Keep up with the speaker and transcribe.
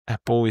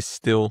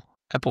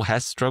Apple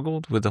has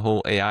struggled with the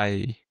whole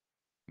AI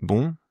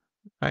boom,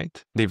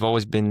 right? They've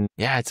always been,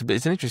 it's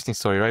an interesting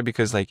story, right?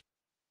 Because like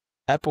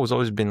Apple's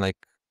always been like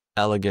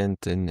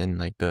elegant and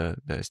like the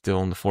still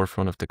on the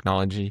forefront of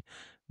technology,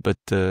 but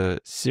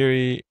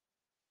Siri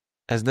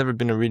has never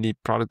been a really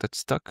product that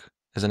stuck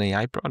as an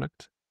AI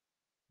product.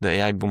 The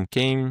AI boom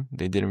came,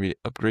 they didn't really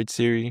upgrade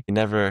Siri.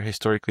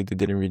 Historically, they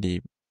didn't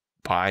really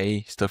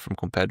buy stuff from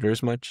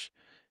competitors much.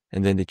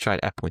 And then they tried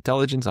Apple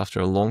Intelligence after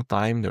a long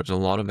time. There was a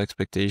lot of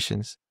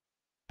expectations.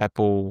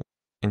 Apple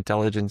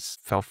Intelligence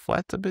fell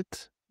flat a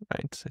bit,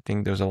 right? I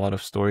think there's a lot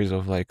of stories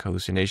of like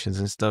hallucinations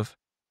and stuff.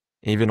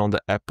 Even on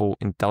the Apple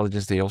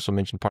Intelligence, they also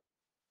mentioned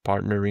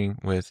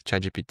partnering with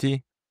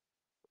ChatGPT,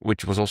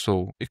 which was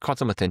also, it caught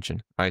some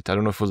attention, right? I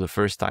don't know if it was the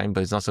first time,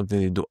 but it's not something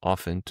they do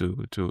often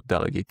to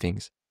delegate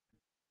things.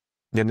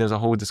 Then there's a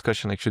whole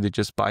discussion, like, should they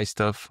just buy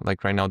stuff?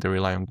 Like right now they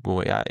rely on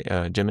Google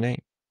AI,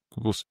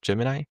 Google's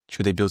Gemini.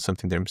 Should they build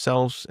something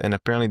themselves? And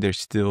apparently they're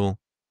still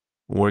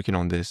working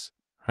on this,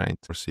 right?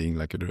 We're seeing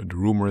like the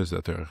rumors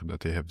that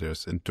they have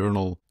this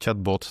internal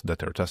chatbot that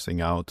they're testing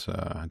out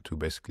to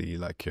basically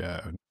like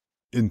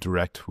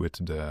interact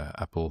with the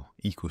Apple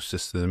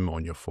ecosystem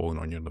on your phone,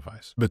 on your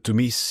device. But to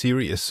me,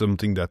 Siri is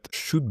something that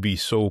should be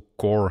so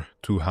core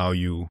to how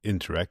you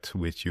interact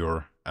with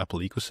your Apple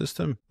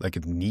ecosystem. Like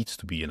it needs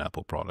to be an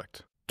Apple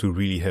product to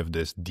really have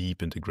this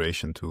deep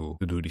integration to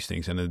do these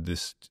things. And it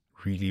is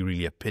really,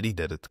 really a pity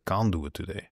that it can't do it today.